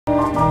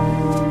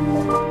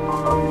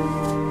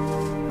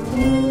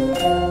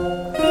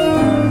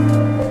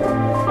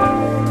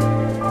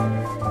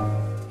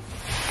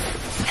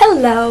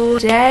Hello!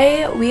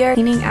 Today we are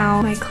cleaning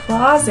out my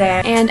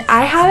closet, and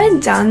I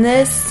haven't done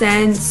this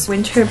since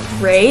winter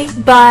break,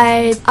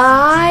 but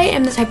I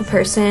am the type of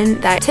person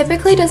that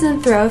typically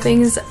doesn't throw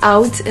things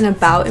out and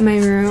about in my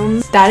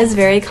room. That is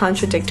very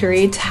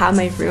contradictory to how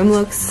my room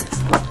looks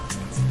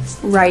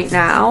right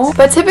now,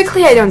 but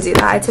typically I don't do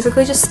that. I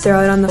typically just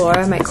throw it on the floor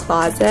of my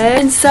closet,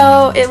 and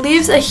so it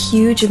leaves a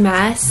huge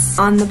mess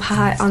on the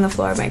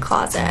floor of my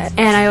closet,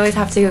 and I always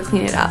have to go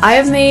clean it up. I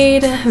have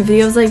made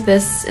videos like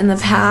this in the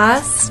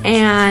past,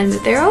 and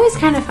they're always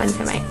kind of fun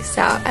to make,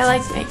 so I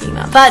like making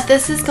them. But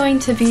this is going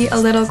to be a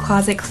little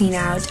closet clean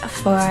out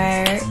for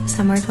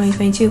summer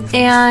 2022,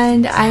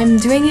 and I'm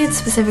doing it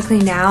specifically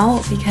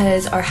now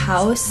because our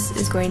house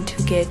is going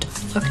to get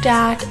looked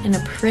at and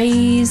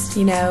appraised,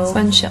 you know,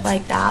 fun shit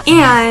like that.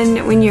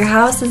 And when your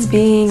house is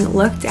being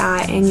looked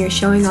at and you're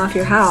showing off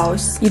your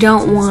house, you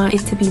don't want it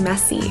to be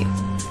messy,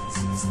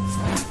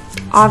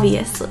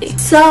 obviously.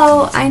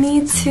 So I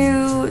need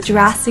to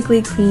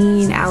drastically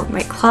clean out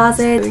my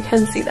closet. We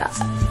can see that.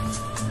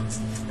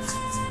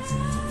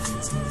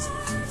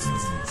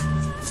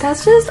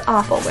 That's just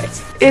awful.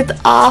 It's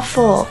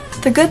awful.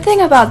 The good thing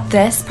about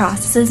this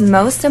process is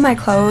most of my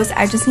clothes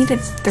I just need to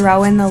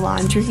throw in the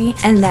laundry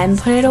and then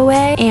put it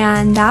away,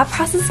 and that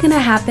process is gonna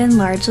happen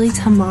largely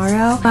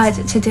tomorrow. But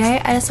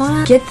today I just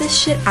want to get this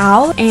shit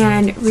out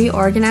and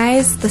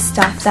reorganize the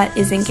stuff that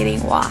isn't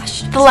getting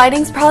washed. The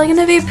lighting's probably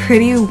gonna be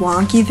pretty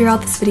wonky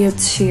throughout this video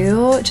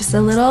too, just a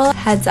little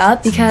heads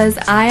up, because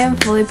I am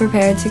fully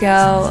prepared to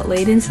go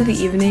late into the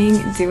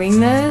evening doing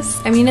this.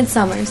 I mean, it's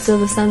summer, so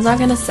the sun's not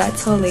gonna set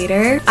till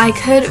later. I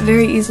could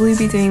very easily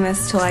be doing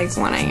this till like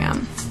 1 a.m.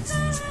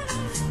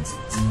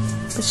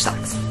 which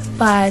sucks.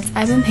 But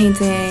I've been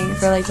painting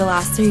for like the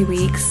last 3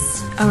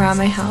 weeks around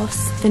my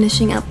house,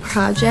 finishing up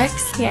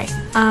projects. Yay.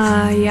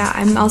 Yeah,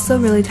 I'm also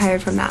really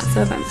tired from that,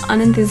 so if I'm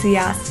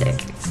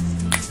unenthusiastic,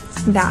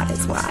 that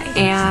is why.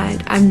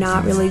 And I'm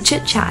not really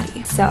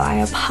chit-chatty, so I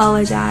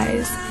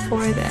apologize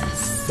for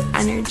this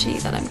energy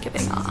that I'm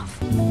giving off.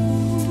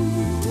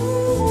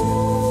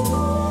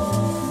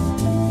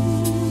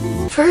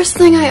 First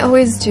thing I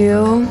always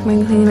do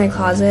when cleaning my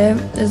closet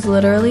is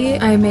literally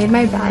I made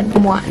my bed,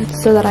 1,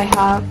 so that I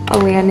have a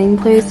landing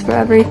place for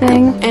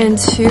everything, and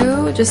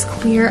 2, just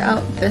clear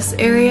out this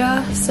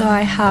area so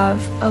I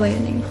have a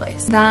landing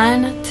place.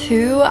 Then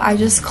 2, I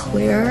just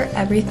clear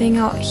everything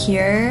out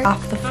here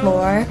off the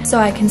floor so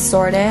I can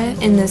sort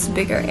it in this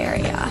bigger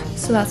area.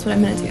 So that's what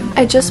I'm gonna do.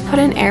 I just put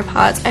in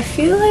AirPods. I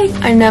feel like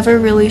I never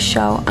really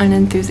show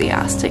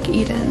unenthusiastic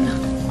Eden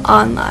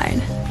online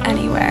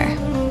anywhere.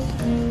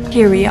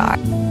 Here we are.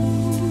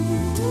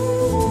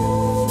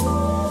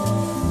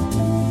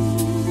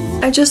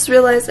 I just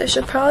realized I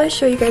should probably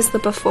show you guys the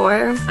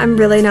before. I'm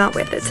really not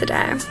with it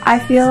today. I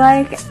feel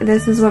like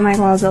this is what my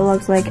closet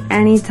looks like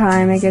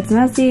anytime it gets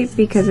messy,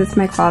 because it's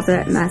my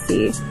closet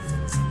messy.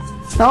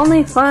 The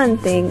only fun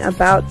thing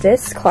about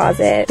this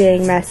closet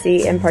being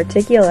messy in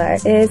particular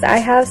is I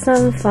have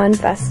some fun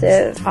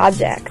festive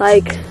objects,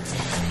 like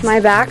my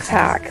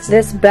backpack,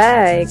 this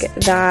bag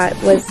that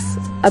was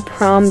a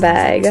prom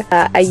bag.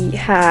 I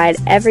had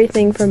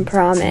everything from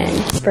prom in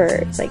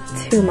for like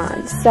 2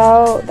 months,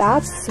 so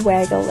that's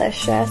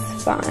swagalicious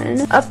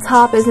fun. Up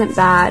top isn't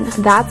bad,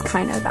 that's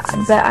kind of bad,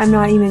 but I'm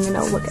not even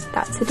gonna look at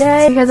that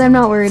today because I'm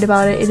not worried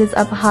about it. It is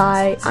up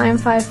high. I'm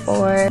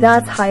 5'4",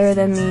 that's higher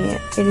than me.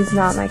 It is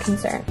not my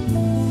concern.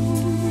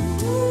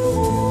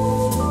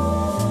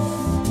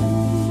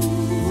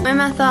 My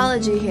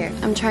methodology here.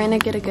 I'm trying to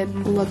get a good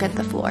look at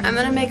the floor. I'm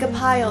gonna make a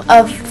pile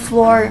of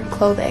floor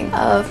clothing,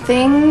 of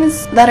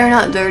things that are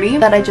not dirty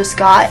that I just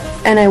got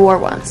and I wore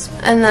once,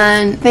 and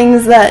then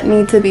things that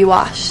need to be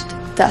washed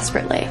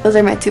desperately. Those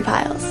are my 2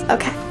 piles.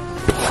 Okay.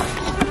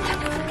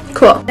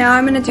 Cool. Now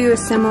I'm gonna do a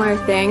similar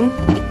thing,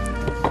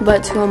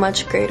 but to a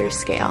much greater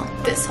scale.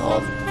 This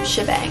whole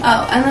shebang.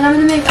 Oh, and then I'm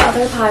gonna make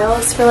other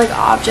piles for like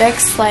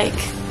objects like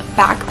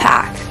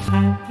backpack.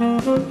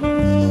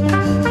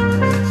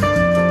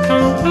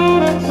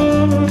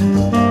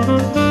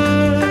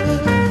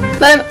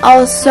 But I'm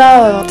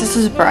also, this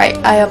is bright,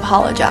 I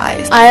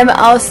apologize. I am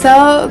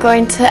also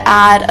going to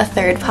add a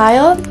 3rd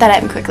pile that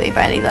I'm quickly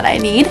finding that I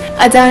need,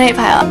 a donate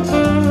pile.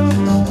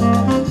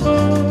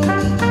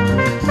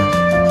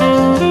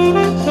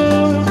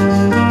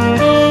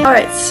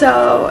 Alright,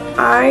 so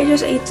I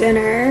just ate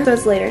dinner, so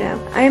it's later now.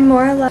 I am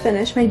more or less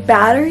finished. My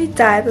battery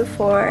died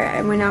before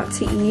I went out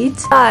to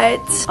eat, but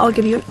I'll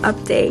give you an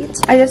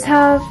update. I just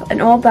have an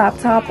old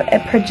laptop, a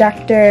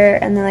projector,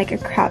 and then like a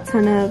crap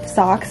ton of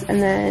socks, and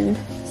then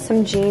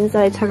some jeans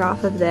that I took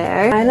off of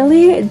there.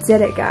 Finally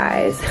did it,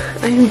 guys.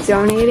 I'm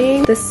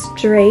donating the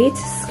straight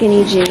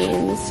skinny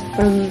jeans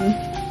from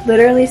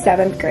literally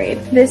 7th grade.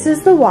 This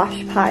is the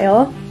wash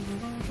pile,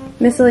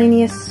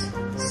 miscellaneous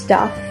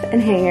stuff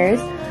and hangers,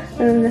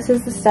 and then this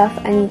is the stuff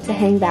I need to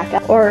hang back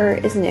up or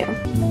is new.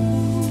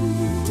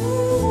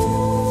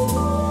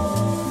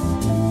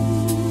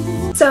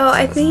 So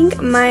I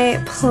think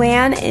my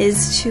plan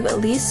is to at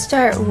least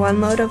start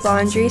one load of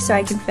laundry so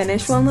I can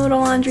finish one load of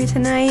laundry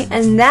tonight,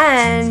 and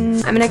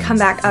then I'm gonna come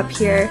back up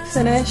here,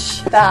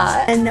 finish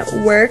that, and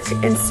work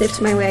and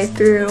sift my way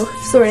through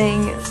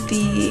sorting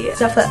the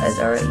stuff that is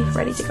already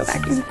ready to go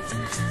back in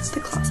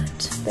the closet.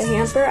 The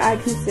hamper I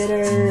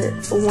consider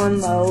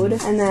one load,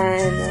 and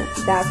then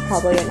that's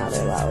probably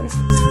another load.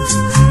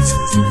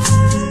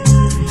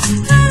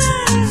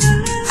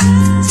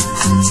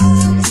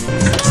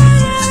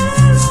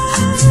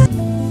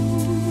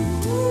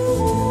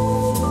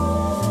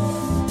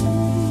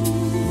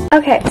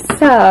 Okay,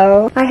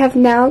 so I have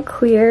now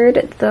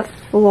cleared the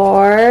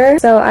floor,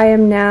 so I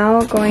am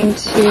now going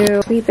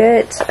to sweep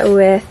it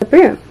with the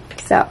broom.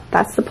 So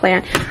that's the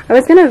plan. I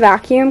was gonna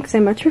vacuum because I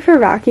much prefer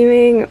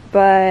vacuuming,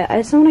 but I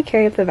just don't want to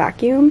carry up the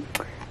vacuum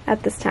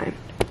at this time.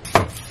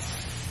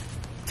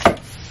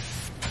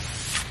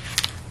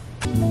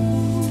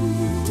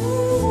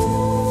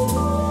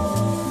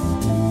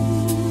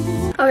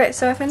 Okay,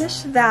 so I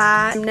finished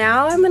that.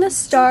 Now I'm gonna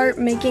start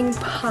making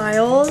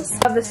piles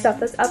of the stuff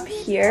that's up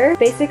here.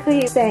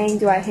 Basically saying,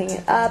 do I hang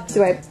it up?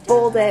 Do I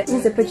fold it?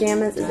 Is it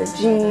pajamas? Is it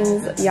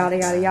jeans? Yada,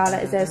 yada,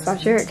 yada. Is it a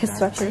sweatshirt? Because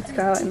sweatshirts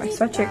go in my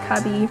sweatshirt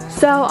cubby.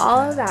 So all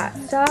of that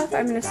stuff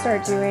I'm gonna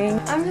start doing.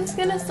 I'm just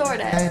gonna sort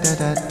it.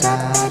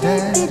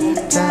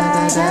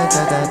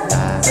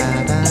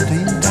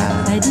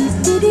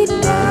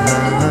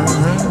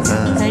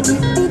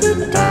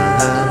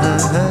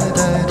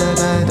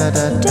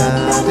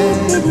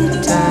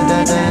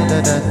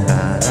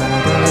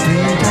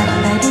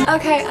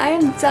 Okay, I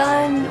am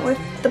done with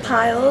the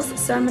piles,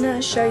 so I'm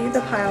gonna show you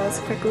the piles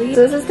quickly.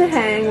 So this is to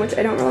hang, which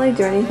I don't really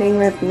do anything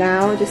with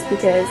now just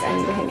because I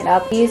need to hang it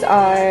up. These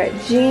are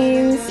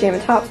jeans, pajama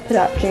tops,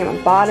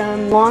 pajama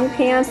bottom, long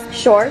pants,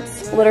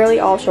 shorts, literally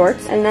all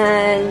shorts, and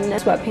then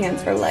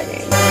sweatpants or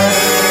leggings.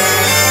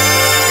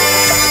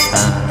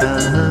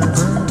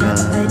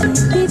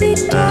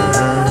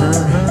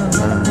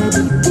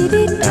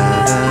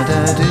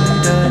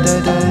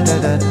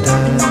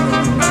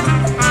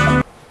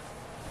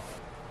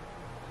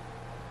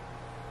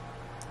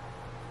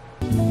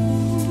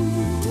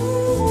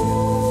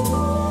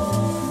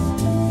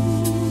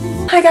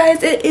 Hi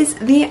guys, it is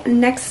the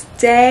next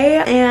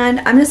day and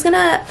I'm just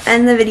gonna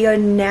end the video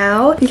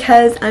now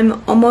because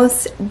I'm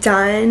almost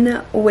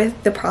done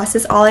with the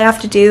process. All I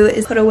have to do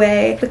is put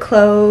away the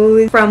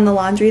clothes from the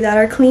laundry that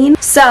are clean.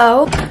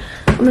 So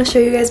I'm gonna show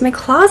you guys my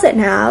closet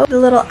now, the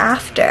little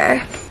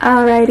after.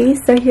 Alrighty,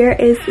 so here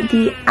is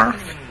the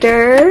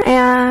after,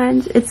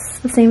 and it's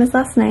the same as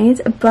last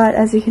night, but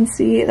as you can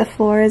see, the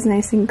floor is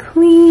nice and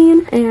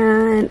clean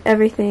and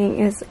everything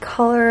is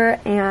color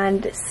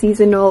and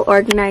seasonal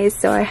organized.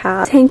 So I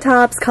have tank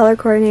tops, color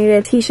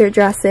coordinated, t-shirt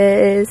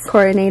dresses,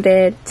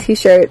 coordinated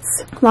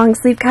t-shirts, long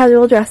sleeve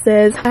casual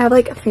dresses. I have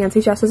like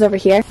fancy dresses over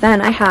here.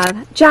 Then I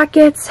have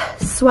jackets,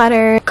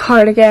 sweater,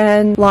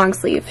 cardigan, long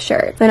sleeve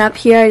shirt. Then up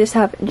here I just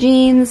have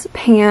jeans,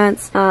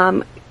 pants,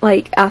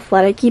 like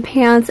athletic-y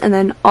pants, and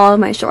then all of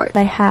my shorts.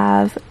 I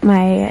have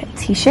my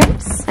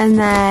t-shirts, and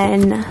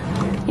then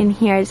in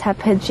here I just have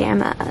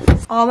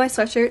pajamas. All my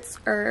sweatshirts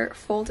are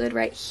folded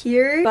right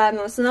here, but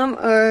most of them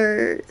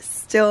are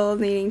still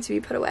needing to be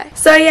put away.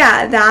 So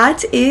yeah,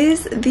 that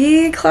is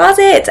the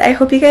closet. I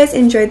hope you guys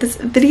enjoyed this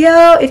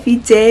video. If you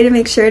did,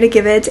 make sure to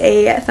give it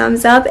a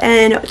thumbs up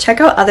and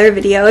check out other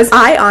videos.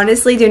 I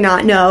honestly do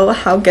not know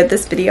how good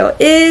this video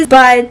is,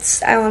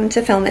 but I wanted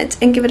to film it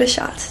and give it a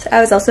shot.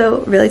 I was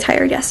also really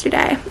tired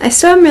yesterday. I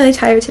still am really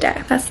tired today.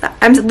 That's that.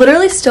 I'm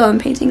literally still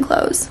unpainting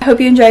clothes. I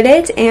hope you enjoyed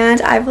it,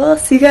 and I will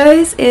see you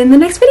guys in the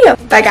next video.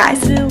 Bye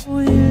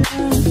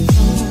guys.